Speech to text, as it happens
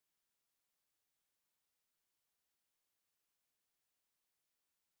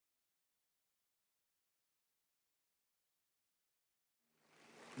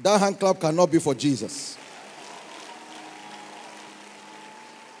That hand clap cannot be for Jesus.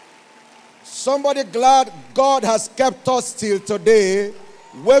 Somebody glad God has kept us till today.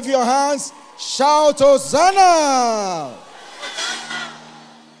 Wave your hands. Shout Hosanna.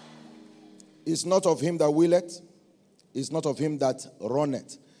 It's not of him that willeth. It's not of him that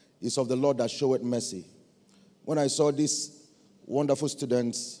runneth. It's of the Lord that showeth mercy. When I saw these wonderful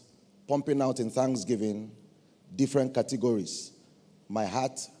students pumping out in thanksgiving, different categories, my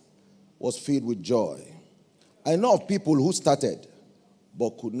heart was filled with joy. I know of people who started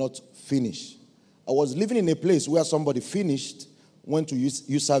but could not finish. I was living in a place where somebody finished, went to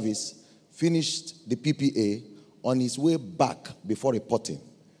youth service, finished the PPA. On his way back before reporting,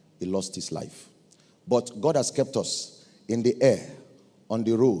 he lost his life. But God has kept us in the air, on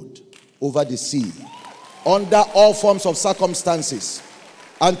the road, over the sea, under all forms of circumstances.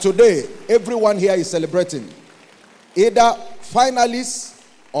 And today, everyone here is celebrating either finalists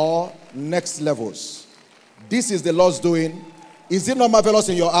or next levels. This is the Lord's doing. Is it not marvelous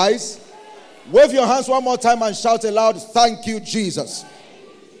in your eyes? Wave your hands one more time and shout aloud, thank you, Jesus.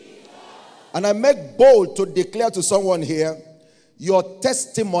 And I make bold to declare to someone here, your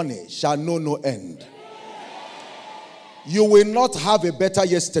testimony shall know no end. You will not have a better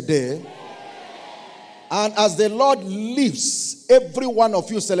yesterday. And as the Lord lives, every one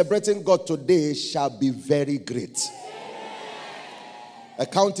of you celebrating God today shall be very great. I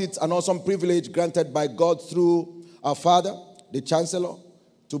count it an awesome privilege granted by God through our Father, the Chancellor,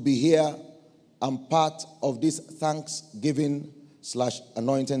 to be here and part of this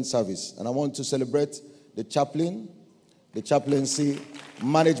Thanksgiving/anointing service. And I want to celebrate the chaplain, the chaplaincy,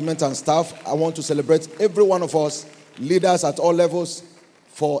 management and staff. I want to celebrate every one of us, leaders at all levels,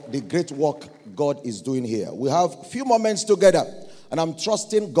 for the great work God is doing here. We have a few moments together, and I'm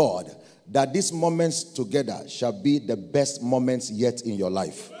trusting God that these moments together shall be the best moments yet in your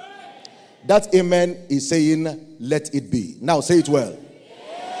life. That amen is saying, let it be. Now say it well.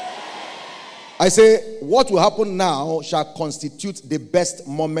 I say, what will happen now shall constitute the best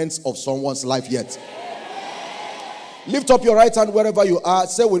moments of someone's life yet. Lift up your right hand wherever you are.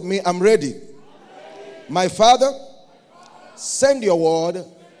 Say with me, I'm ready. My Father, send your word.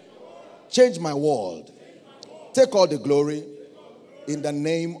 Change my world. Take all the glory in the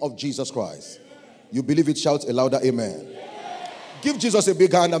name of Jesus Christ. You believe it? Shout a louder amen. Give Jesus a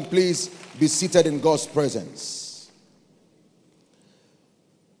big hand and please be seated in God's presence.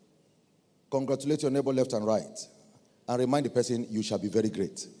 Congratulate your neighbor left and right. And remind the person, you shall be very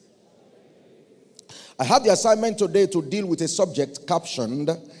great. I have the assignment today to deal with a subject captioned,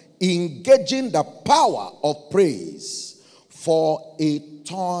 engaging the power of praise for a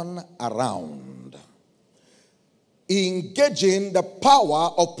turn around. Engaging the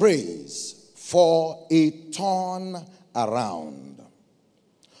power of praise for a turn around.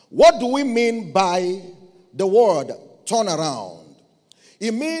 What do we mean by the word turn around?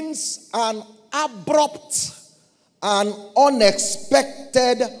 It means an abrupt and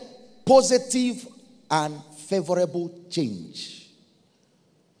unexpected positive and favorable change.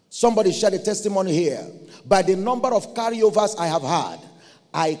 Somebody shared a testimony here. By the number of carryovers I have had,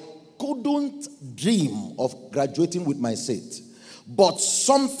 I couldn't dream of graduating with my seat. But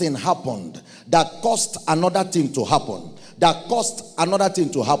something happened that caused another thing to happen. That caused another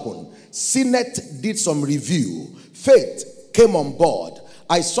thing to happen. Senate did some review. Faith came on board.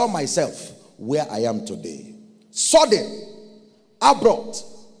 I saw myself where I am today. Sudden, abrupt,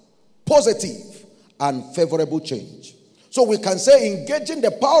 positive, and favorable change. So we can say engaging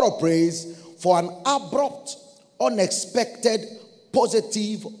the power of praise for an abrupt, unexpected,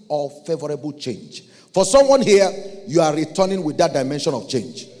 positive, or favorable change. For someone here, you are returning with that dimension of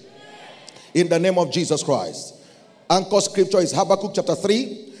change. In the name of Jesus Christ. Anchor scripture is Habakkuk chapter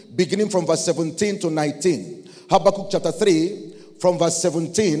 3, beginning from verse 17 to 19. Habakkuk chapter 3, from verse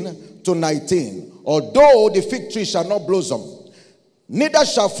 17 to 19. Although the fig tree shall not blossom, neither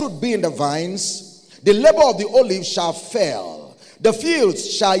shall fruit be in the vines, the labor of the olive shall fail, the fields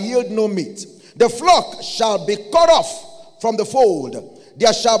shall yield no meat, the flock shall be cut off from the fold,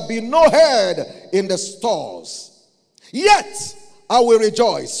 there shall be no herd in the stalls. Yet I will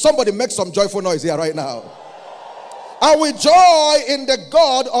rejoice. Somebody make some joyful noise here right now. I will joy in the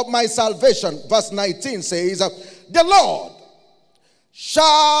God of my salvation. Verse 19 says, the Lord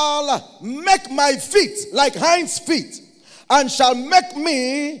shall make my feet like hinds' feet, and shall make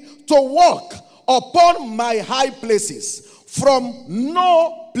me to walk upon my high places, from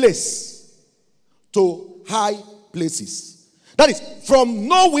no place to high places. That is, from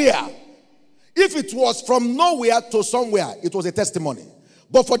nowhere. If it was from nowhere to somewhere, it was a testimony.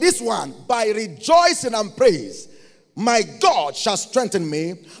 But for this one, by rejoicing and praise, My God shall strengthen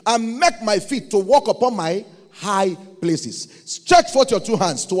me and make my feet to walk upon my high places. Stretch forth your two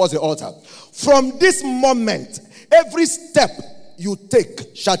hands towards the altar. From this moment, every step you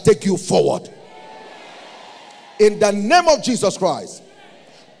take shall take you forward. In the name of Jesus Christ.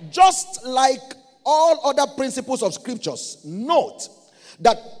 Just like all other principles of scriptures, note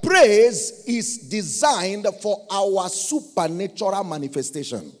that praise is designed for our supernatural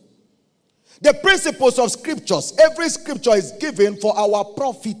manifestation. The principles of scriptures, every scripture is given for our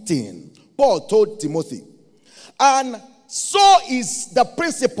profiting, Paul told Timothy. And so is the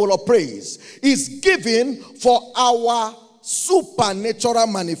principle of praise, is given for our supernatural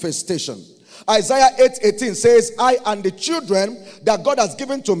manifestation. Isaiah 8:18 says, I and the children that God has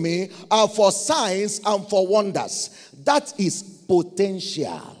given to me are for signs and for wonders. That is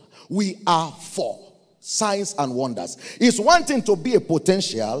potential. We are for signs and wonders. It's one thing to be a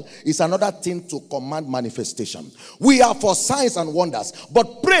potential, it's another thing to command manifestation. We are for signs and wonders,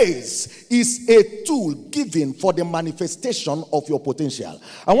 but praise is a tool given for the manifestation of your potential.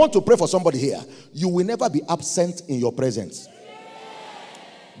 I want to pray for somebody here. You will never be absent in your presence.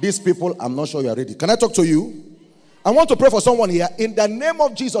 These people, I'm not sure you are ready. Can I talk to you? I want to pray for someone here. In the name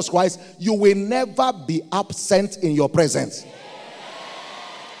of Jesus Christ, you will never be absent in your presence.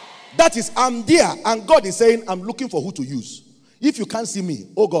 That is, I'm there, and God is saying, I'm looking for who to use. If you can't see me,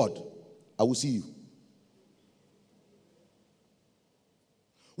 oh God, I will see you.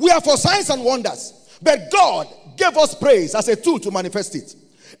 We are for signs and wonders, but God gave us praise as a tool to manifest it.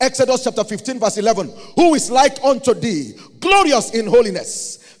 Exodus chapter 15 verse 11. Who is like unto thee, glorious in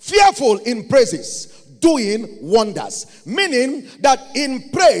holiness, fearful in praises, doing wonders. Meaning that in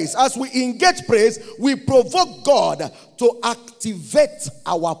praise, as we engage praise, we provoke God to activate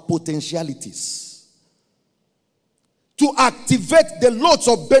our potentialities, to activate the loads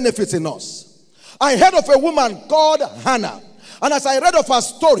of benefits in us. I heard of a woman called Hannah, and as I read of her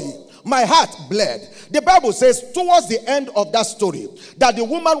story, my heart bled. The Bible says towards the end of that story that the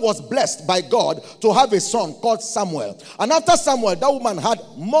woman was blessed by God to have a son called Samuel. And after Samuel, that woman had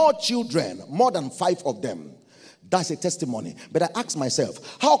more children, more than 5 of them. That's a testimony. But I asked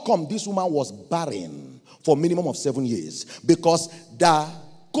myself, how come this woman was barren for a minimum of 7 years? Because the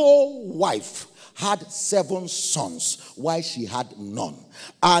co-wife had 7 sons while she had none.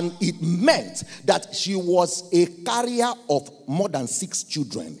 And it meant that she was a carrier of more than 6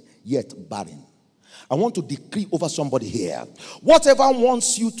 children, yet barren. I want to decree over somebody here. Whatever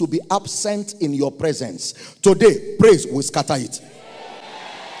wants you to be absent in your presence, today, praise will scatter it.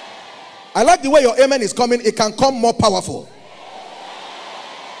 I like the way your amen is coming. It can come more powerful.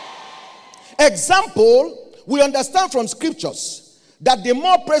 Example, we understand from scriptures that the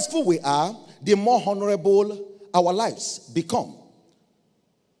more praiseful we are, the more honorable our lives become.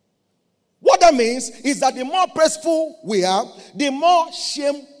 What that means is that the more praiseful we are, the more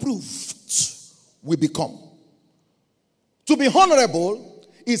shame-proofed we become. To be honorable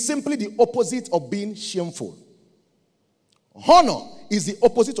is simply the opposite of being shameful. Honor is the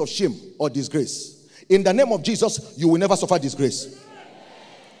opposite of shame or disgrace. In the name of Jesus, you will never suffer disgrace.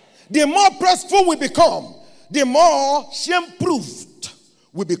 The more praiseful we become, the more shame-proofed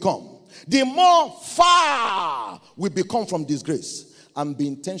we become. The more far we become from disgrace. And be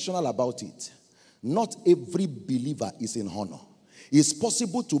intentional about it. Not every believer is in honor. It's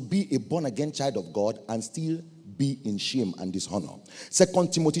possible to be a born-again child of God and still be in shame and dishonor. 2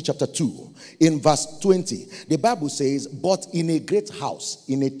 Timothy chapter 2, in verse 20, the Bible says, but in a great house,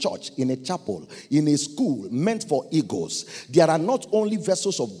 in a church, in a chapel, in a school meant for eagles, there are not only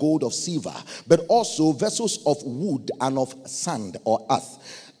vessels of gold or silver, but also vessels of wood and of sand or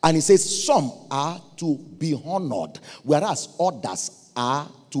earth. And he says, some are to be honored, whereas others are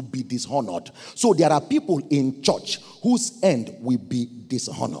to be dishonored. So there are people in church whose end will be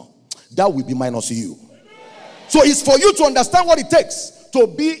dishonor. That will be minus you. So it's for you to understand what it takes to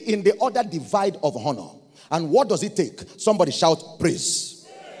be in the other divide of honor. And what does it take? Somebody shout praise.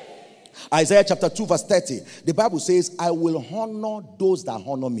 Isaiah chapter 2 verse 30. The Bible says, I will honor those that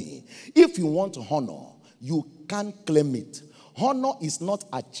honor me. If you want honor, you can't claim it. Honor is not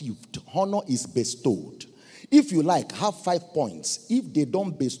achieved. Honor is bestowed. If you like, have 5 points. If they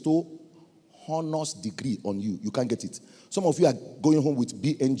don't bestow honors degree on you, you can't get it. Some of you are going home with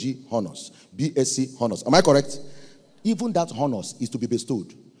BNG honors, BSc honors. Am I correct? Even that honors is to be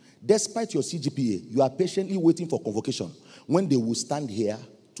bestowed. Despite your CGPA, you are patiently waiting for convocation when they will stand here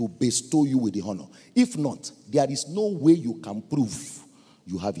to bestow you with the honor. If not, there is no way you can prove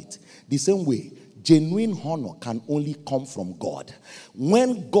you have it. The same way, genuine honor can only come from God.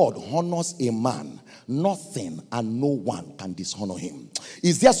 When God honors a man, nothing and no one can dishonor him.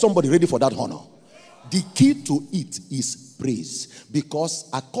 Is there somebody ready for that honor? The key to it is praise. Because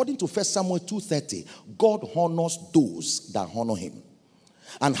according to 1 Samuel 2:30, God honors those that honor him.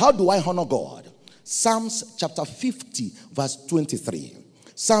 And how do I honor God? Psalms chapter 50 verse 23.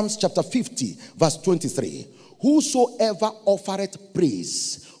 Psalms chapter 50 verse 23. Whosoever offereth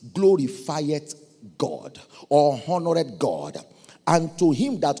praise glorifieth God, or honoreth God. And to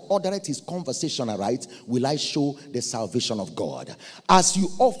him that ordereth his conversation aright will I show the salvation of God. As you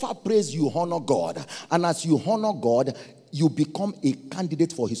offer praise, you honor God. And as you honor God, you become a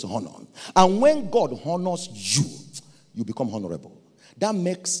candidate for his honor. And when God honors you, you become honorable. That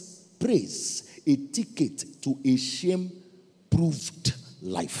makes praise a ticket to a shame-proved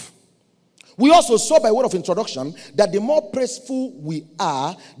life. We also saw by way of introduction that the more praiseful we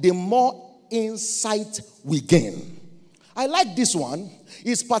are, the more insight we gain. I like this one.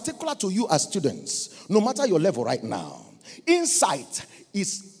 It's particular to you as students, no matter your level right now. Insight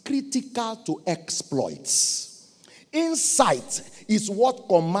is critical to exploits. Insight is what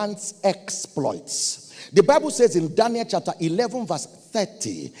commands exploits. The Bible says in Daniel chapter 11 verse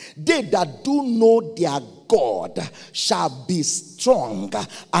 30, they that do know their God shall be strong,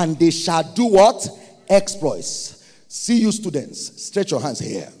 and they shall do what? Exploits. See you students, stretch your hands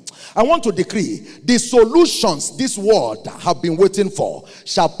here. I want to decree the solutions this world have been waiting for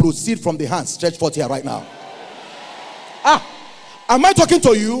shall proceed from the hands stretched forth here right now. Am I talking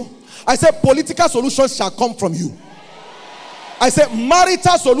to you? I said political solutions shall come from you. I said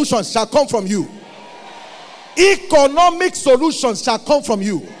marital solutions shall come from you. Economic solutions shall come from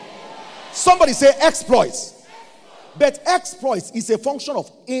you. Somebody say exploits. But exploits is a function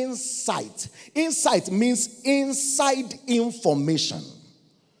of insight. Insight means inside information.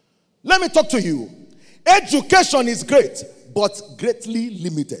 Let me talk to you. Education is great, but greatly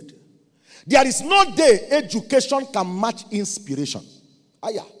limited. There is no day education can match inspiration.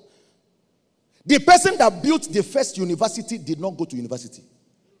 The person that built the first university did not go to university.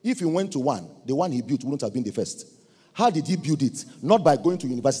 If he went to one, the one he built wouldn't have been the first. How did he build it? Not by going to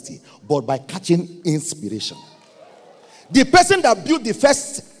university, but by catching inspiration. The person that built the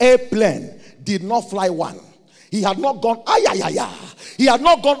first airplane did not fly one. He had not gone, he had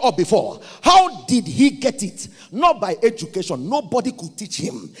not gone up before. How did he get it? Not by education. Nobody could teach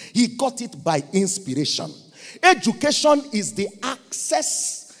him. He got it by inspiration. Education is the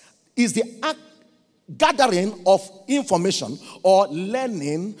access, gathering of information or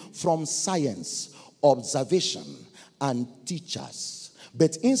learning from science, observation, and teachers.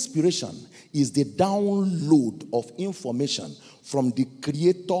 But inspiration is the download of information from the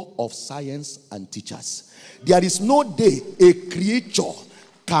creator of science and teachers. There is no day a creature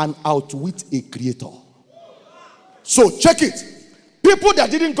can outwit a creator. So check it. People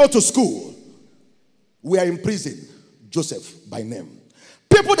that didn't go to school were in prison. Joseph by name.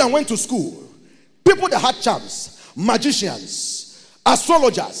 People that went to school, people that had charms, magicians,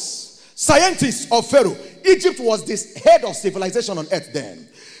 astrologers, scientists of Pharaoh. Egypt was the head of civilization on earth then.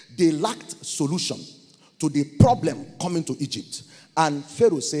 They lacked solution to the problem coming to Egypt. And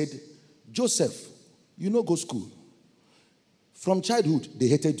Pharaoh said, Joseph, you no go school. From childhood, they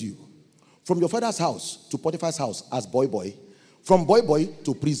hated you. From your father's house to Potiphar's house as boy. From boy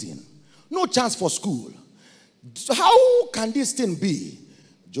to prison. No chance for school. How can this thing be?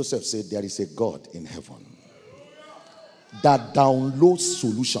 Joseph said, there is a God in heaven that downloads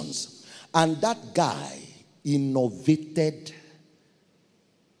solutions. And that guy innovated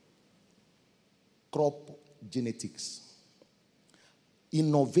crop genetics.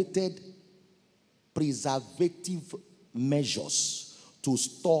 Innovated preservative measures to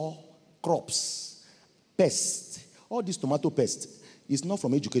store crops, pests. All this tomato pest is not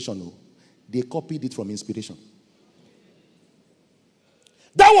from education, no. They copied it from inspiration.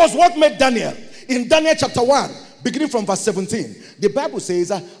 That was what made Daniel. In Daniel chapter 1, beginning from verse 17, the Bible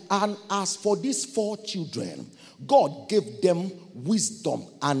says, and as for these 4 children, God gave them wisdom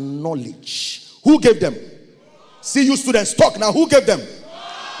and knowledge. Who gave them? See you students, talk now. Who gave them?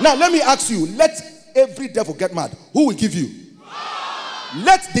 Now let me ask you, let every devil get mad. Who will give you?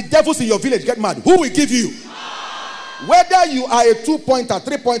 Let the devils in your village get mad. Who will give you? Whether you are a 2-pointer,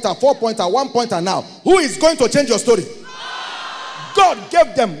 3-pointer, 4-pointer, 1-pointer now, who is going to change your story? God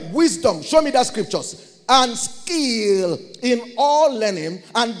gave them wisdom. Show me that scriptures. And skill in all learning.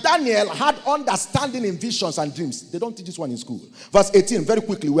 And Daniel had understanding in visions and dreams. They don't teach this one in school. Verse 18, very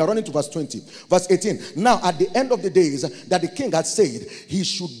quickly. We are running to verse 20. Verse 18. Now at the end of the days that the king had said he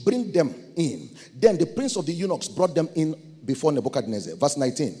should bring them in. Then the prince of the eunuchs brought them in before Nebuchadnezzar. Verse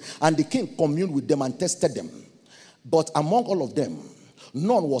 19. And the king communed with them and tested them. But among all of them,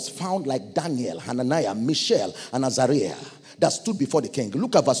 none was found like Daniel, Hananiah, Mishael, and Azariah. that stood before the king.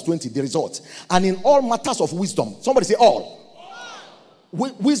 Look at verse 20, the result. And in all matters of wisdom, somebody say all.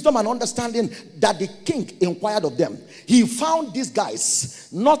 Wisdom and understanding that the king inquired of them. He found these guys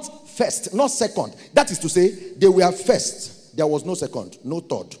not first, not second. That is to say, they were first. There was no second, no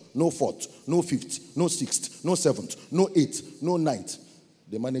third, no fourth, no fifth, no sixth, no seventh, no eighth, no ninth.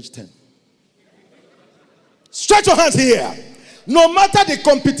 They managed 10. Stretch your hands here. No matter the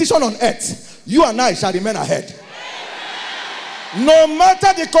competition on earth, you and I shall remain ahead. No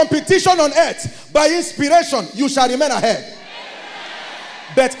matter the competition on earth, by inspiration, you shall remain ahead.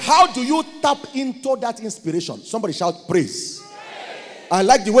 But how do you tap into that inspiration? Somebody shout praise. I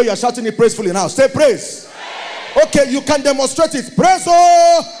like the way you are shouting it praisefully now. Say praise. Okay, you can demonstrate it. Praise.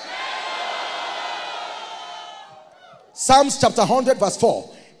 Oh. Psalms chapter 100 verse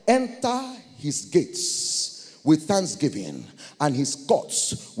 4. Enter his gates with thanksgiving and his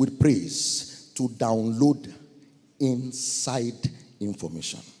courts with praise, to download inside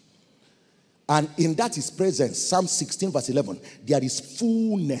information. And in that his presence, Psalm 16 verse 11, there is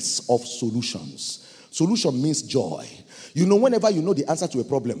fullness of solutions. Solution means joy. You know, whenever you know the answer to a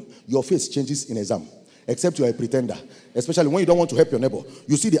problem, your face changes in exam. Except you are a pretender. Especially when you don't want to help your neighbor.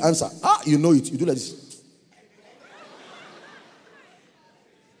 You see the answer. You know it. You do like this.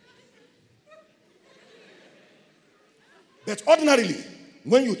 But ordinarily,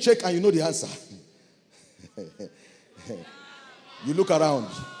 when you check and you know the answer, you look around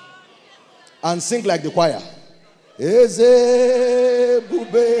and sing like the choir. Eze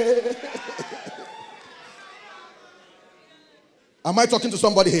bube. Am I talking to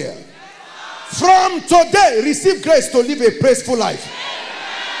somebody here? From today, receive grace to live a praiseful life.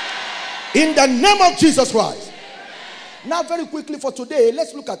 In the name of Jesus Christ. Now, very quickly for today,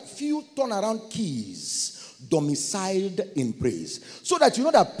 let's look at few turnaround keys domiciled in praise. So that you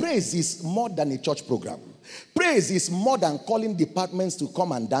know that praise is more than a church program. Praise is more than calling departments to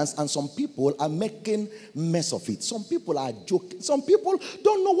come and dance, and some people are making mess of it. Some people are joking. Some people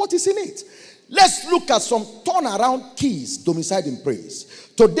don't know what is in it. Let's look at some turnaround keys domiciled in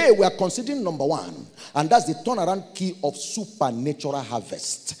praise. Today we are considering number one, and that's the turnaround key of supernatural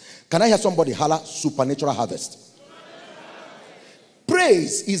harvest. Can I hear somebody holler supernatural harvest?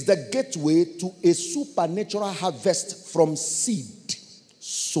 Praise is the gateway to a supernatural harvest from seed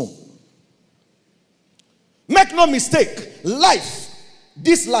sown. Make no mistake,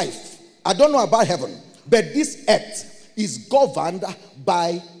 this life, I don't know about heaven, but this earth is governed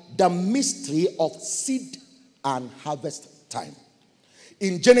by the mystery of seed and harvest time.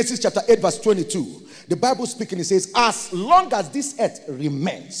 In Genesis chapter 8 verse 22, the Bible speaking, it says, as long as this earth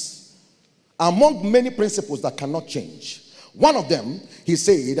remains, among many principles that cannot change, one of them, he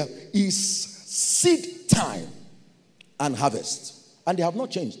said, is seed time and harvest. And they have not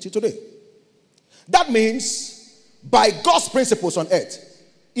changed till today. That means, by God's principles on earth,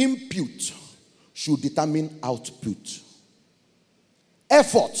 input should determine output.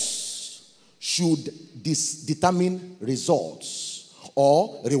 Efforts should determine results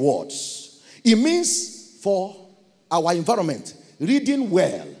or rewards. It means for our environment, reading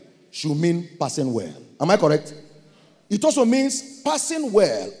well should mean passing well. Am I correct? It also means passing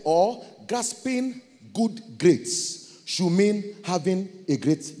well or grasping good grades should mean having a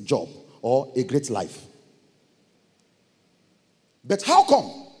great job or a great life. But how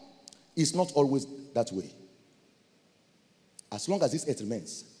come it's not always that way? As long as this earth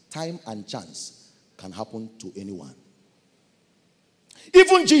remains, time and chance can happen to anyone.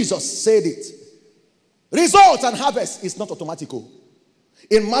 Even Jesus said it. Results and harvest is not automatical.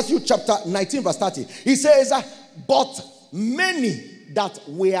 In Matthew chapter 19 verse 30, he says, but many that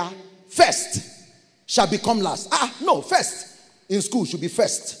were first shall become last. No, first in school should be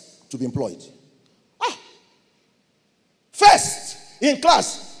first to be employed. First in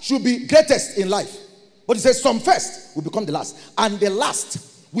class should be greatest in life. But he says some first will become the last, and the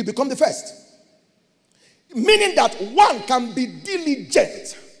last will become the first. Meaning that one can be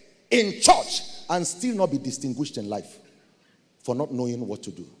diligent in church and still not be distinguished in life for not knowing what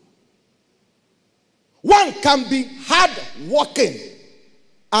to do. One can be hard working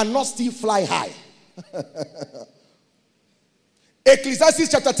and not still fly high. Ecclesiastes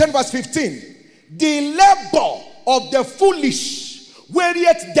chapter 10 verse 15. The labor of the foolish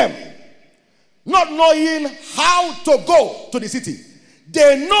wearieth them, not knowing how to go to the city.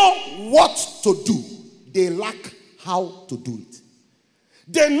 They know what to do. They lack how to do it.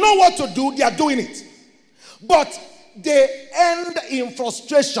 They know what to do. They are doing it. But they end in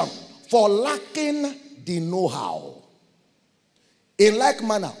frustration for lacking the know-how. In like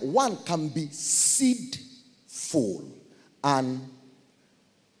manner, one can be seedful and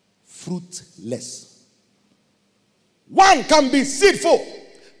fruitless. One can be seedful.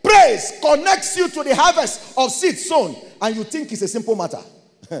 Praise connects you to the harvest of seed sown, and you think it's a simple matter.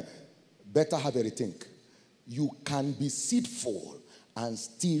 Better have a rethink. You can be seedful and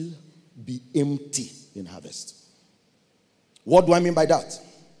still be empty in harvest. What do I mean by that?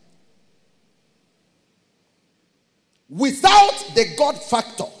 Without the God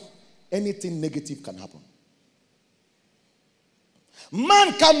factor, anything negative can happen.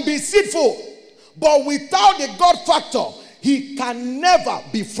 Man can be seedful, but without the God factor, he can never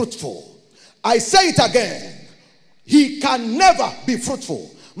be fruitful. I say it again. He can never be fruitful.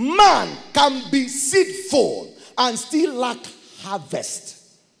 Man can be seedful and still lack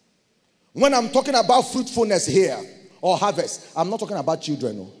harvest. When I'm talking about fruitfulness here or harvest, I'm not talking about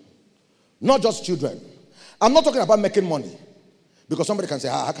children. No. Not just children. I'm not talking about making money. Because somebody can say,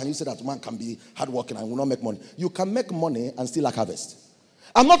 how can you say that man can be hardworking and will not make money? You can make money and still lack harvest.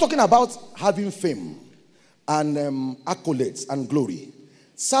 I'm not talking about having fame and accolades and glory.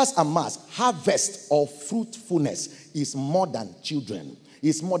 Sars and Mars, harvest of fruitfulness is more than children.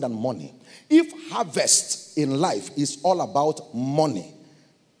 It's more than money. If harvest in life is all about money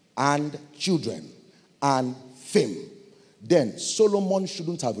and children and fame, then Solomon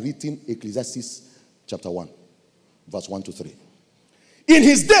shouldn't have written Ecclesiastes chapter 1, verse 1 to 3. In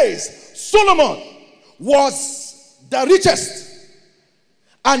his days, Solomon was the richest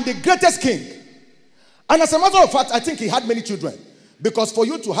and the greatest king. And as a matter of fact, I think he had many children. Because for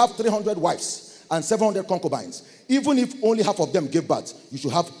you to have 300 wives and 700 concubines, even if only half of them gave birth, you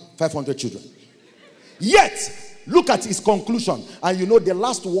should have 500 children. Yet, look at his conclusion. And you know the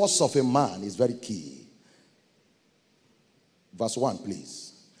last words of a man is very key. Verse 1,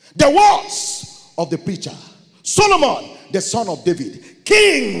 please. The words of the preacher, Solomon, the son of David,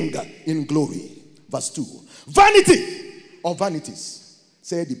 king in glory. Verse 2. Vanity of vanities,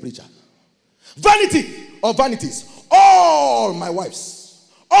 said the preacher. Vanity of vanities. All my wives,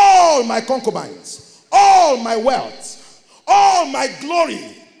 all my concubines, all my wealth, all my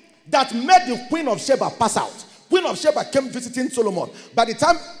glory that made the Queen of Sheba pass out. Queen of Sheba came visiting Solomon. By the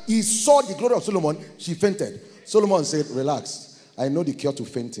time he saw the glory of Solomon, she fainted. Solomon said, relax. I know the cure to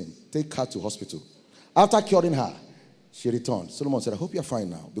fainting. Take her to hospital. After curing her, she returned. Solomon said, I hope you're fine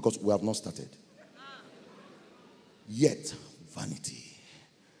now because we have not started. Yet, vanity.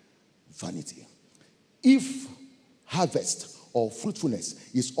 Vanity. If harvest or fruitfulness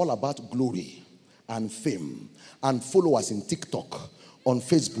is all about glory and fame and followers in TikTok, on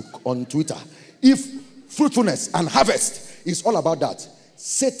Facebook, on Twitter, if fruitfulness and harvest is all about that,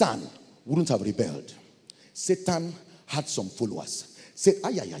 Satan wouldn't have rebelled. Satan had some followers.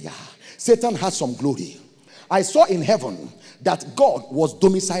 Satan had some glory. I saw in heaven that God was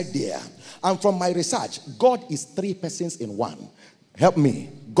domiciled there. And from my research, God is 3 persons in one. Help me.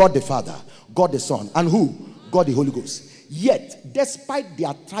 God the Father, God the Son, and who? God the Holy Ghost. Yet, despite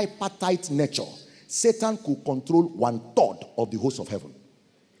their tripartite nature, Satan could control 1/3 of the host of heaven.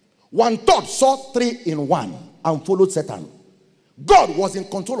 1/3 saw 3 in 1 and followed Satan. God was in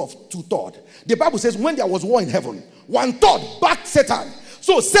control of 2/3. The Bible says when there was war in heaven, 1/3 backed Satan.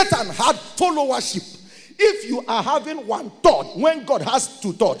 So Satan had followership. If you are having 1/3 when God has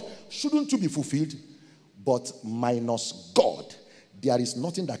 2/3, shouldn't you be fulfilled? But minus God, there is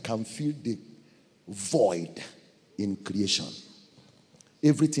nothing that can fill the void in creation.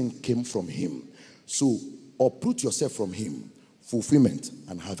 Everything came from him. So uproot yourself from him. Fulfillment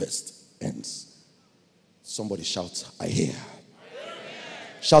and harvest ends. Somebody shout, I hear.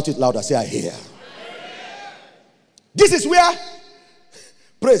 Shout it louder. Say, I hear. This is where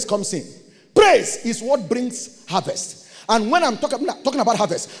praise comes in. Praise is what brings harvest. And when I'm talking about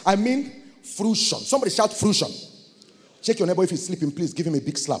harvest, I mean fruition. Somebody shout fruition. Check your neighbor. If he's sleeping, please give him a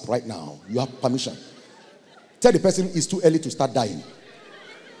big slap right now. You have permission. Tell the person it's too early to start dying.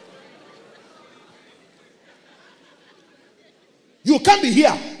 You can't be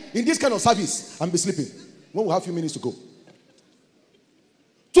here in this kind of service and be sleeping when we have a few minutes to go.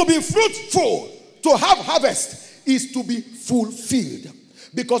 To be fruitful, to have harvest, is to be fulfilled.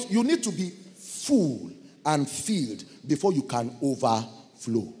 Because you need to be full and filled before you can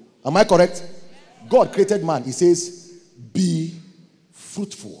overflow. Am I correct? God created man. He says, be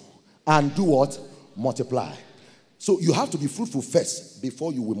fruitful and do what? Multiply. So you have to be fruitful first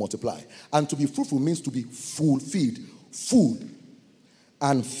before you will multiply. And to be fruitful means to be fulfilled, full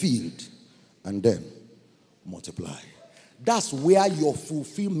and filled, and then multiply. That's where your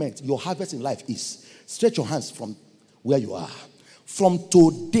fulfillment, your harvest in life is. Stretch your hands from where you are. From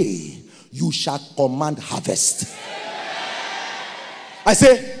today, you shall command harvest. I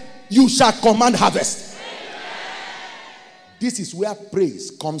say, you shall command harvest. This is where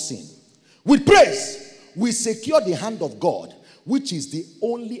praise comes in. With praise, we secure the hand of God, which is the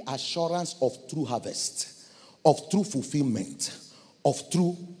only assurance of true harvest, of true fulfillment, of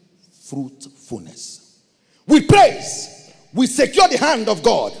true fruitfulness. With praise, we secure the hand of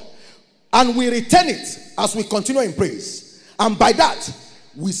God and we return it as we continue in praise. And by that,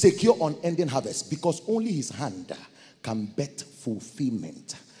 we secure unending harvest, because only his hand can bet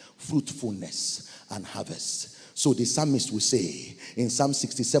fulfillment, fruitfulness, and harvest. So the psalmist will say in Psalm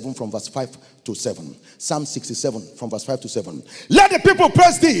 67 from verse 5 to 7. Psalm 67 from verse 5 to 7. Let the people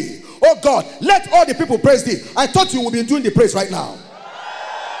praise thee. Oh God, let all the people praise thee. I thought you would be doing the praise right now.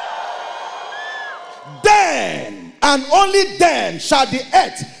 Then and only then shall the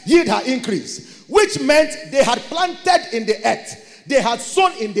earth yield her increase. Which meant they had planted in the earth. They had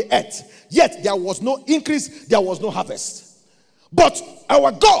sown in the earth. Yet there was no increase. There was no harvest. But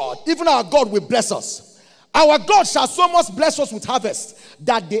our God, even our God, will bless us. Our God shall so much bless us with harvest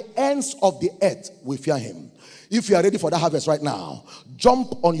that the ends of the earth will fear him. If you are ready for that harvest right now,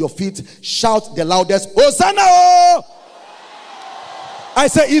 jump on your feet, shout the loudest, Hosanna! I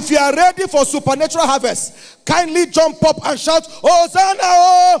say, if you are ready for supernatural harvest, kindly jump up and shout,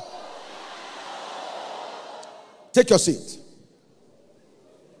 Hosanna! Take your seat.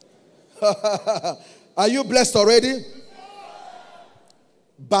 Are you blessed already?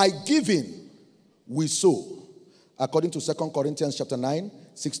 By giving, we sow, according to 2 Corinthians chapter 9,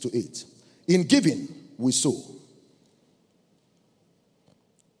 6 to 8. In giving, we sow.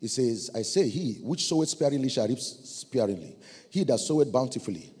 It says, I say, he which soweth sparingly shall reap sparingly. He that soweth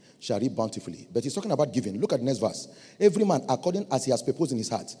bountifully shall reap bountifully. But he's talking about giving. Look at the next verse. Every man according as he has purposed in his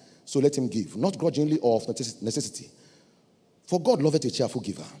heart, so let him give, not grudgingly or of necessity. For God loveth a cheerful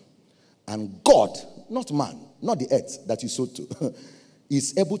giver. And God, not man, not the earth that you sowed to,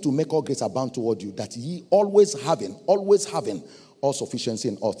 is able to make all grace abound toward you, that ye always having all sufficiency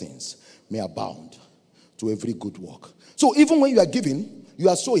in all things may abound to every good work. So even when you are giving, you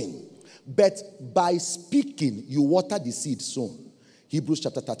are sowing. But by speaking, you water the seed sown. Hebrews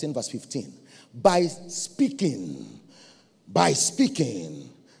chapter 13 verse 15. By speaking,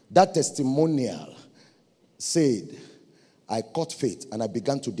 that testimonial said, I caught faith and I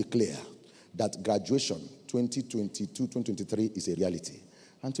began to declare that graduation 2022-2023 is a reality.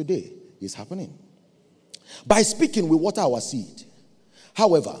 And today, it's happening. By speaking, we water our seed.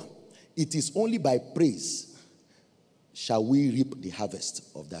 However, it is only by praise shall we reap the harvest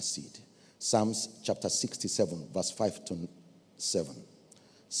of that seed. Psalms chapter 67, verse 5 to 7.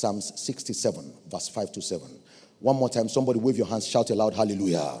 Psalms 67, verse 5 to 7. One more time, somebody wave your hands, shout aloud,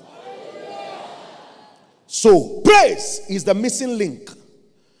 hallelujah. Hallelujah. So, praise is the missing link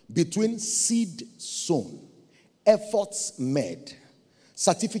between seed sown, efforts made,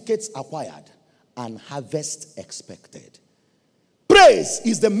 certificates acquired, and harvest expected. Praise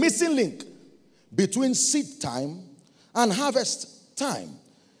is the missing link between seed time and harvest time.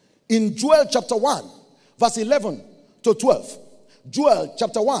 In Joel chapter 1, verse 11 to 12. Joel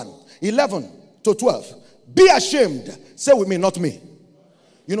chapter 1, 11 to 12. Be ashamed. Say with me, not me.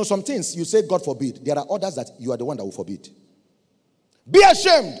 You know, some things you say, God forbid. There are others that you are the one that will forbid. Be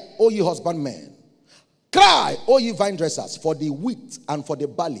ashamed, O ye husbandmen. Cry, O ye vine dressers, for the wheat and for the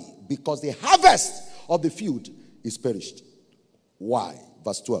barley, because the harvest of the field is perished. Why?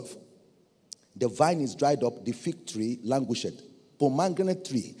 Verse 12. The vine is dried up, the fig tree languished, pomegranate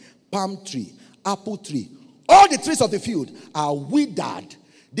tree, palm tree, apple tree, all the trees of the field are withered.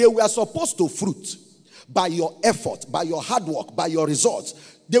 They were supposed to fruit by your effort, by your hard work, by your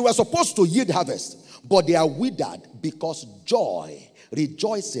results. They were supposed to yield harvest, but they are withered because joy,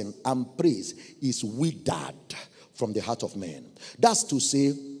 rejoicing, and praise is withered from the heart of man. That's to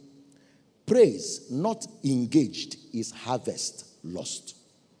say, praise not engaged is harvest lost.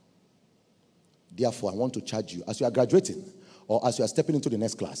 Therefore, I want to charge you, as you are graduating or as you are stepping into the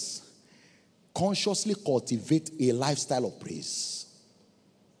next class, consciously cultivate a lifestyle of praise.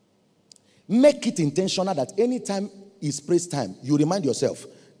 Make it intentional that anytime is praise time, you remind yourself,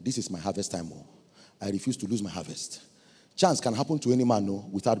 this is my harvest time. Oh, I refuse to lose my harvest. Chance can happen to any man, no,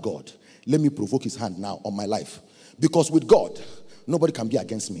 without God. Let me provoke his hand now on my life. Because with God, nobody can be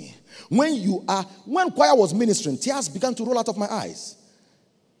against me. When choir was ministering, tears began to roll out of my eyes.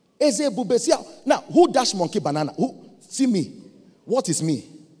 Now, who dash monkey banana? Who? See me. What is me?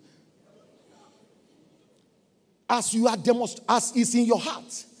 As you are as is in your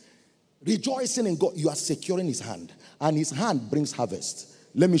heart, rejoicing in God, you are securing his hand. And his hand brings harvest.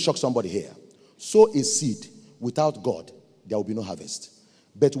 Let me shock somebody here. Sow a seed. Without God, there will be no harvest.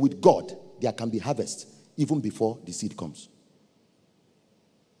 But with God, there can be harvest even before the seed comes.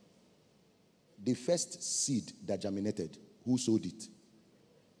 The first seed that germinated, who sowed it?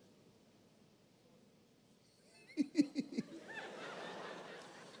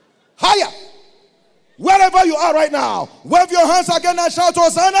 Higher. Wherever you are right now, wave your hands again and shout,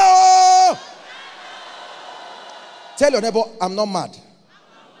 Hosanna! Tell your neighbor, I'm not mad.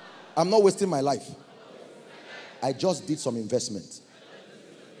 I'm not wasting my life. I just did some investment.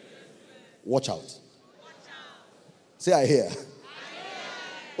 Watch out. Say, I hear.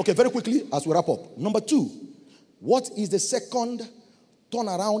 Okay, very quickly as we wrap up. Number 2, what is the second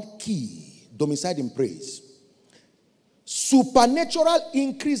turnaround key domiciled in praise? Supernatural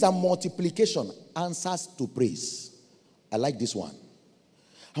increase and multiplication answers to praise. I like this one.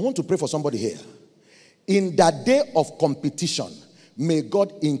 I want to pray for somebody here. In the day of competition, may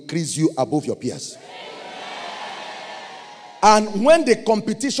God increase you above your peers. And when the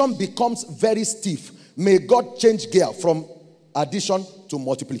competition becomes very stiff, may God change gear from addition to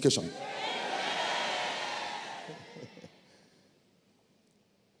multiplication.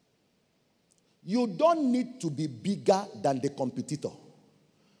 You don't need to be bigger than the competitor.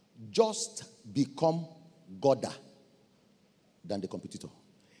 Just become Godder than the competitor.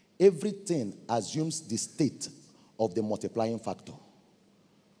 Everything assumes the state of the multiplying factor.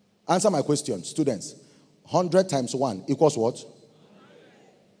 Answer my question, students. 100 times 1 equals what?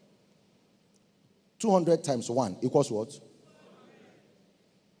 200 times 1 equals what?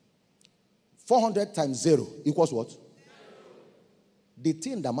 400 times 0 equals what? The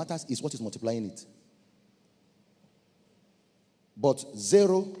thing that matters is what is multiplying it. But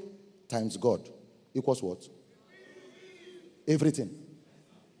 0 times God equals what? Everything.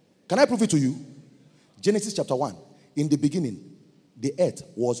 Can I prove it to you? Genesis chapter 1. In the beginning, the earth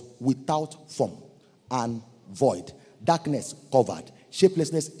was without form and void. Darkness covered.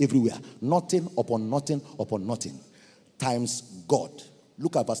 Shapelessness everywhere. Nothing upon nothing upon nothing. Times God.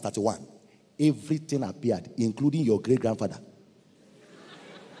 Look at verse 31. Everything appeared, including your great-grandfather.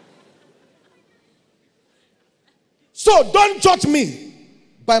 So don't judge me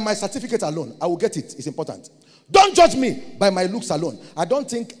by my certificate alone. I will get it. It's important. Don't judge me by my looks alone. I don't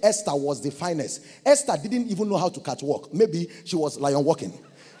think Esther was the finest. Esther didn't even know how to catwalk. Maybe she was lion walking.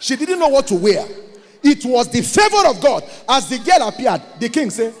 She didn't know what to wear. It was the favor of God. As the girl appeared, the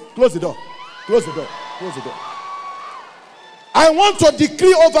king said, close the door. Close the door. Close the door. I want to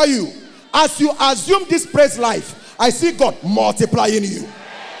decree over you, as you assume this praise life, I see God multiplying you.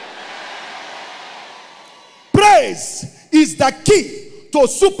 Praise is the key to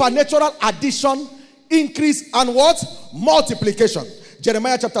supernatural addition, increase, and what? Multiplication.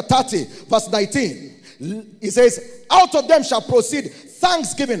 Jeremiah chapter 30, verse 19. It says, out of them shall proceed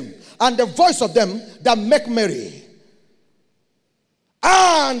thanksgiving and the voice of them that make merry.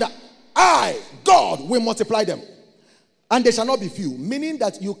 And I, God, will multiply them. And they shall not be few. Meaning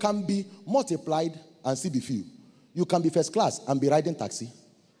that you can be multiplied and still be few. You can be first class and be riding taxi.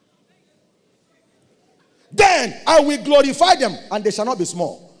 Then I will glorify them and they shall not be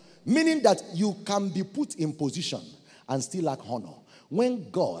small. Meaning that you can be put in position and still lack honor.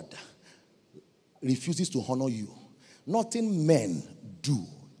 When God refuses to honor you, nothing men do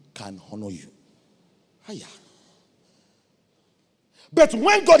can honor you. Hiya. But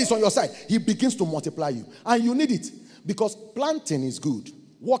when God is on your side, he begins to multiply you. And you need it. Because planting is good.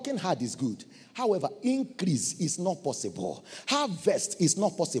 Working hard is good. However, increase is not possible. Harvest is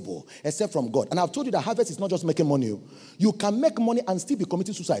not possible except from God. And I've told you that harvest is not just making money. You can make money and still be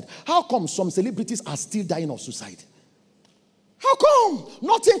committing suicide. How come some celebrities are still dying of suicide? How come?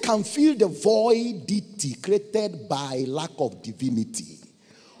 Nothing can fill the voidity created by lack of divinity.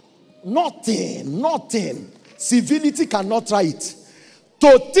 Nothing. Civility cannot try it.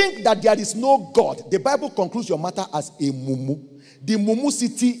 To think that there is no God, the Bible concludes your matter as a mumu. The mumu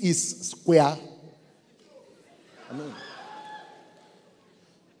city is square. Amen.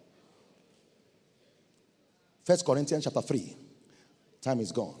 1 Corinthians chapter 3. Time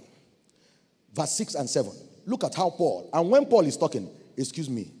is gone. Verse 6 and 7. Look at how Paul, and when Paul is talking, excuse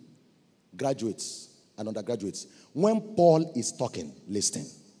me, graduates and undergraduates, when Paul is talking, listen.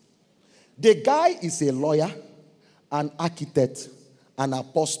 The guy is a lawyer, an architect, an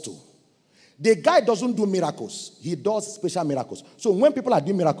apostle. The guy doesn't do miracles. He does special miracles. So when people are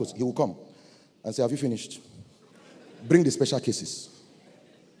doing miracles, he will come and say, have you finished? Bring the special cases.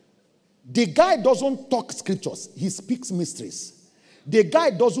 The guy doesn't talk scriptures. He speaks mysteries. The guy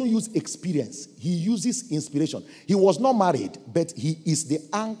doesn't use experience. He uses inspiration. He was not married, but he is the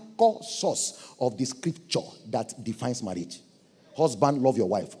anchor source of the scripture that defines marriage. Husband, love your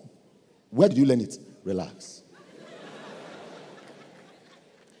wife. Where did you learn it? Relax.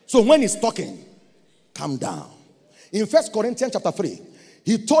 So when he's talking, calm down. In 1 Corinthians chapter 3,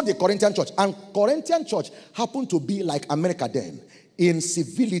 he told the Corinthian church, and Corinthian church happened to be like America then. In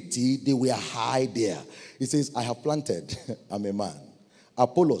civility, they were high there. He says, I have planted, I'm a man.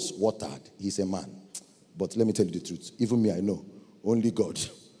 Apollos watered. He's a man. But let me tell you the truth. Even me, I know. Only God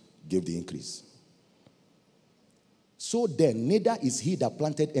gave the increase. So then, neither is he that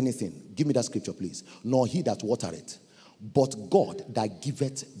planted anything. Give me that scripture, please. Nor he that watered it. But God that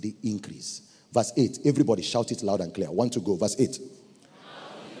giveth the increase. Verse 8. Everybody shout it loud and clear. 1 to go. Verse 8.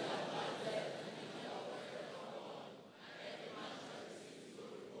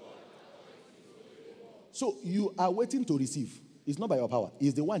 So you are waiting to receive. It's not by your power.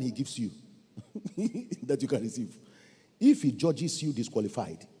 It's the one he gives you that you can receive. If he judges you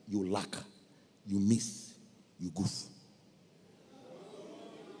disqualified, you lack, you miss, you goof.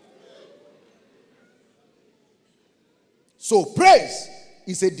 So praise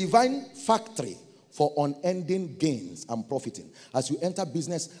is a divine factory for unending gains and profiting. As you enter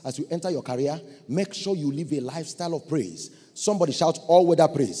business, as you enter your career, make sure you live a lifestyle of praise. Somebody shout, all weather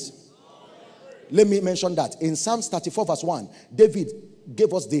praise. Let me mention that. In Psalms 34 verse 1, David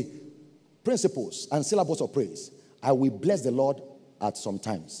gave us the principles and syllables of praise. I will bless the Lord at some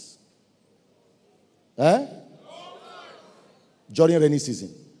times. During rainy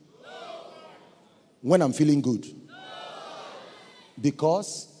season. When I'm feeling good.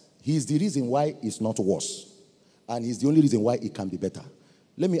 Because he's the reason why it's not worse. And he's the only reason why it can be better.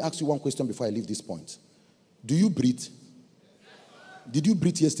 Let me ask you one question before I leave this point. Do you breathe? Did you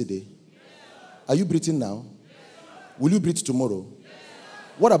breathe yesterday? Are you breathing now? Will you breathe tomorrow?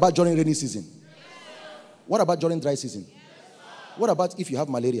 What about during rainy season? What about during dry season? What about if you have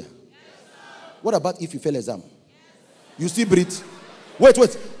malaria? What about if you fail exam? You still breathe? Wait.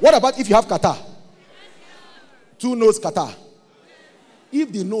 What about if you have catarrh? 2 nose catarrh.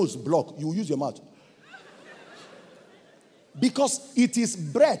 If the nose block, you use your mouth. Because it is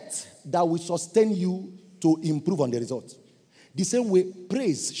breath that will sustain you to improve on the result. The same way,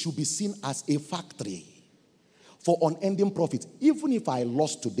 praise should be seen as a factory for unending profit. Even if I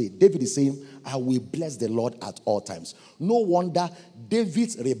lost today, David is saying, I will bless the Lord at all times. No wonder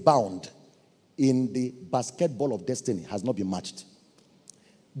David's rebound in the basketball of destiny has not been matched.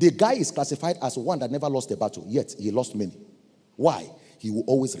 The guy is classified as one that never lost a battle, yet he lost many. Why? He will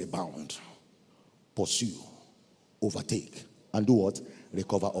always rebound, pursue, overtake, and do what?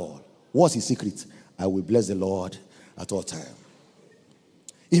 Recover all. What's his secret? I will bless the Lord at all times.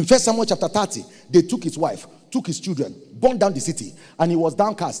 In 1 Samuel chapter 30, they took his wife, took his children, burned down the city, and he was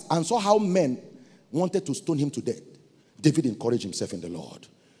downcast and saw how men wanted to stone him to death. David encouraged himself in the Lord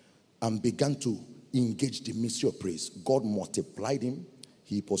and began to engage the mystery of praise. God multiplied him.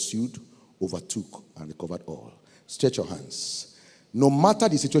 He pursued, overtook, and recovered all. Stretch your hands. No matter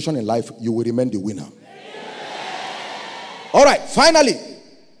the situation in life, you will remain the winner. All right, finally,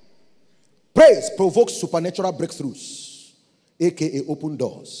 praise provokes supernatural breakthroughs, aka open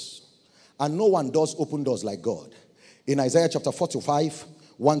doors. And no one does open doors like God. In Isaiah chapter 45,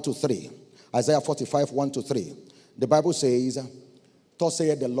 1 to 3. Isaiah 45, 1 to 3. The Bible says, thus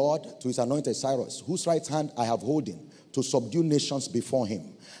saith the Lord to his anointed Cyrus, whose right hand I have holden, to subdue nations before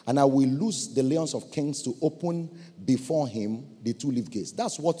him. And I will loose the lions of kings to open before him the 2-leaf gates.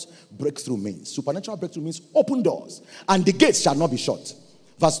 That's what breakthrough means. Supernatural breakthrough means open doors, and the gates shall not be shut.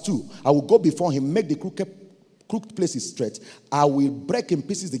 Verse 2, I will go before him, make the crooked places straight. I will break in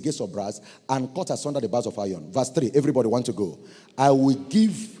pieces the gates of brass and cut asunder the bars of iron. Verse 3, everybody want to go. I will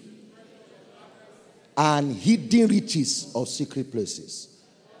give and hidden riches of secret places.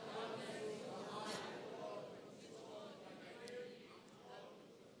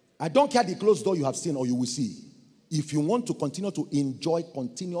 I don't care the closed door you have seen or you will see. If you want to continue to enjoy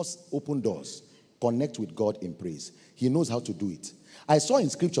continuous open doors, connect with God in praise. He knows how to do it. I saw in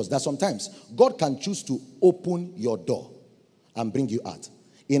scriptures that sometimes God can choose to open your door and bring you out.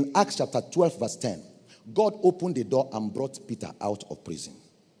 In Acts chapter 12 verse 10, God opened the door and brought Peter out of prison.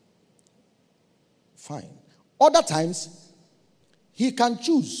 Fine. Other times, he can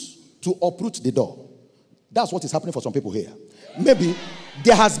choose to uproot the door. That's what is happening for some people here. Maybe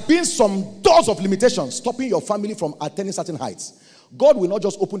there has been some doors of limitation stopping your family from attaining certain heights. God will not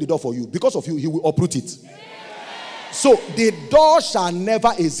just open the door for you. Because of you, he will uproot it. So the door shall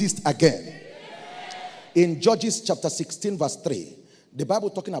never exist again. In Judges chapter 16 verse 3, the Bible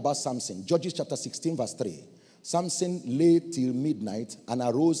talking about Samson. Judges chapter 16 verse 3. Samson lay till midnight and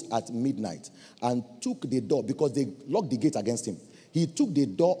arose at midnight and took the door, because they locked the gate against him. He took the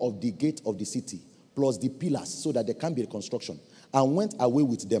door of the gate of the city plus the pillars so that there can be reconstruction, and went away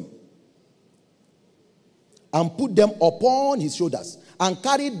with them and put them upon his shoulders and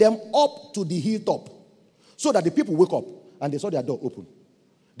carried them up to the hilltop, so that the people wake up and they saw their door open.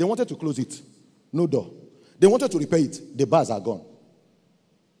 They wanted to close it. No door. They wanted to repair it. The bars are gone.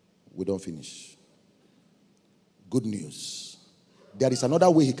 We don't finish. Good news. There is another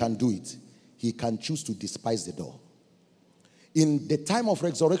way he can do it. He can choose to despise the door. In the time of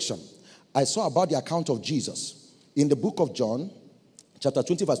resurrection, I saw about the account of Jesus. In the book of John, chapter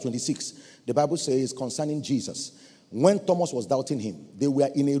 20, verse 26, the Bible says concerning Jesus, when Thomas was doubting him, they were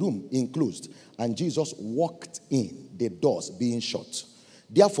in a room enclosed, and Jesus walked in, the doors being shut.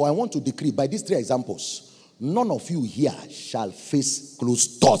 Therefore, I want to decree by these three examples, none of you here shall face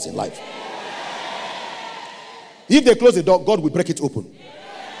closed doors in life. If they close the door, God will break it open.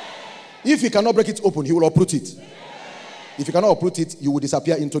 If he cannot break it open, he will uproot it. If you cannot uproot it, you will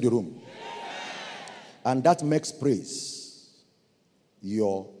disappear into the room. And that makes praise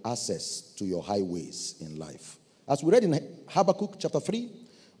your access to your highways in life. As we read in Habakkuk chapter 3,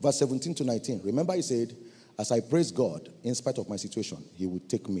 verse 17 to 19. Remember he said, as I praise God, in spite of my situation, he will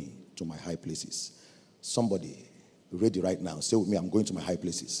take me to my high places. Somebody ready right now, say with me, I'm going to my high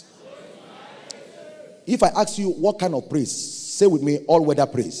places. If I ask you what kind of praise, say with me, all-weather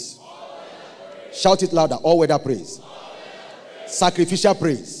praise. Shout it louder, all-weather praise. Sacrificial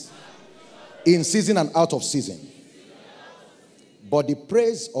praise. In season and out of season. But the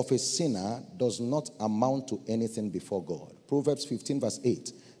praise of a sinner does not amount to anything before God. Proverbs 15 verse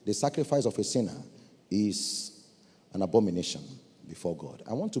 8. The sacrifice of a sinner is an abomination before God.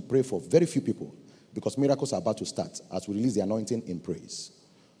 I want to pray for very few people because miracles are about to start as we release the anointing in praise.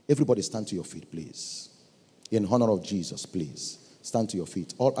 Everybody stand to your feet, please. In honor of Jesus, please. Stand to your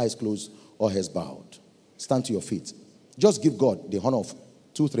feet. All eyes closed, all heads bowed. Stand to your feet. Just give God the honor of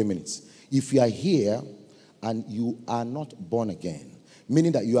 2-3 minutes. If you are here and you are not born again,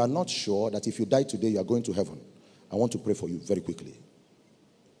 meaning that you are not sure that if you die today, you are going to heaven, I want to pray for you very quickly.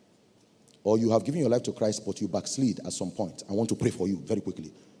 Or you have given your life to Christ, but you backslid at some point. I want to pray for you very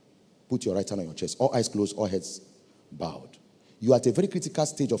quickly. Put your right hand on your chest. All eyes closed, all heads bowed. You are at a very critical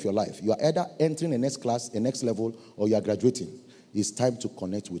stage of your life. You are either entering a next class, a next level, or you are graduating. It's time to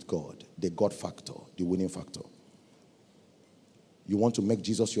connect with God, the God factor, the winning factor. You want to make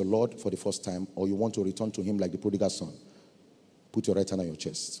Jesus your Lord for the first time, or you want to return to him like the prodigal son. Put your right hand on your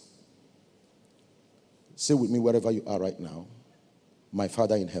chest. Say with me wherever you are right now, my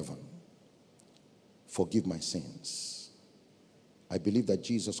Father in heaven, forgive my sins. I believe that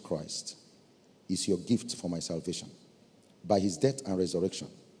Jesus Christ is your gift for my salvation. By his death and resurrection,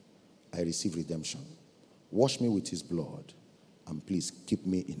 I receive redemption. Wash me with his blood, and please keep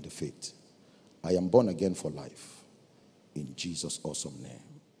me in the faith. I am born again for life. In Jesus' awesome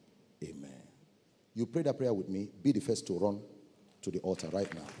name, amen. You pray that prayer with me. Be the first to run to the altar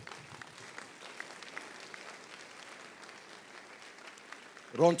right now.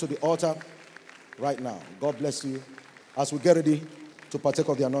 Run to the altar right now. God bless you as we get ready to partake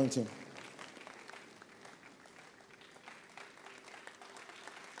of the anointing.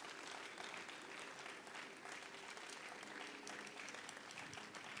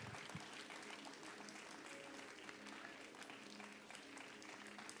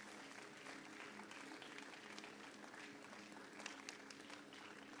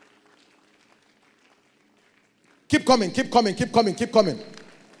 Keep coming, keep coming, keep coming, keep coming.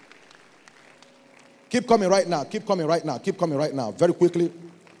 Keep coming right now, keep coming right now, keep coming right now. Very quickly,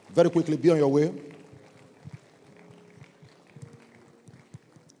 be on your way.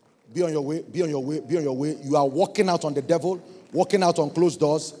 Be on your way, be on your way, be on your way. You are walking out on the devil, walking out on closed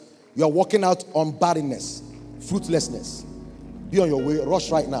doors. You are walking out on barrenness, fruitlessness. Be on your way,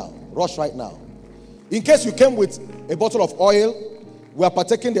 rush right now, rush right now. In case you came with a bottle of oil, we are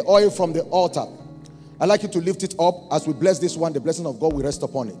partaking the oil from the altar. I'd like you to lift it up as we bless this one. The blessing of God will rest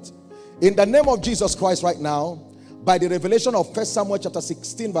upon it. In the name of Jesus Christ right now, by the revelation of 1 Samuel chapter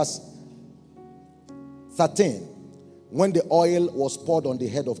 16 verse 13, when the oil was poured on the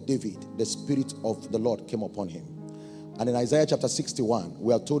head of David, the Spirit of the Lord came upon him. And in Isaiah chapter 61,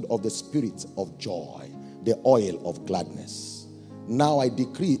 we are told of the Spirit of joy, the oil of gladness. Now I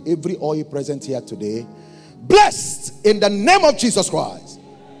decree every oil present here today, blessed in the name of Jesus Christ.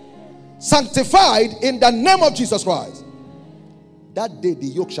 Sanctified in the name of Jesus Christ. That day the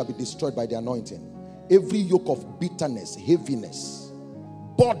yoke shall be destroyed by the anointing. Every yoke of bitterness, heaviness,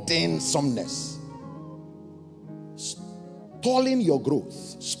 burdensomeness, stalling your growth,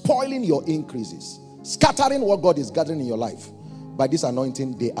 spoiling your increases, scattering what God is gathering in your life. By this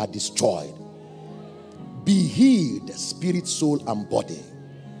anointing, they are destroyed. Be healed, spirit, soul, and body.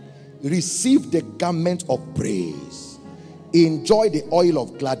 Receive the garment of praise. Enjoy the oil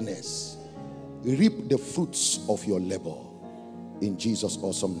of gladness. Reap the fruits of your labor. In Jesus'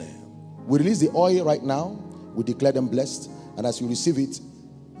 awesome name. We release the oil right now. We declare them blessed. And as you receive it,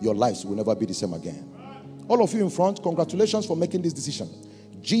 your lives will never be the same again. All of you in front, congratulations for making this decision.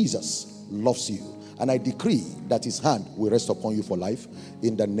 Jesus loves you. And I decree that his hand will rest upon you for life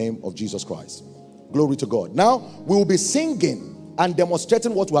in the name of Jesus Christ. Glory to God. Now, we will be singing and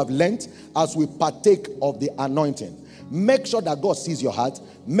demonstrating what we have learned as we partake of the anointing. Make sure that God sees your heart.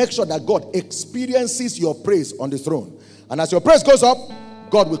 Make sure that God experiences your praise on the throne. And as your praise goes up,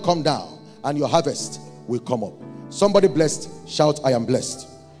 God will come down and your harvest will come up. Somebody blessed, shout, I am blessed.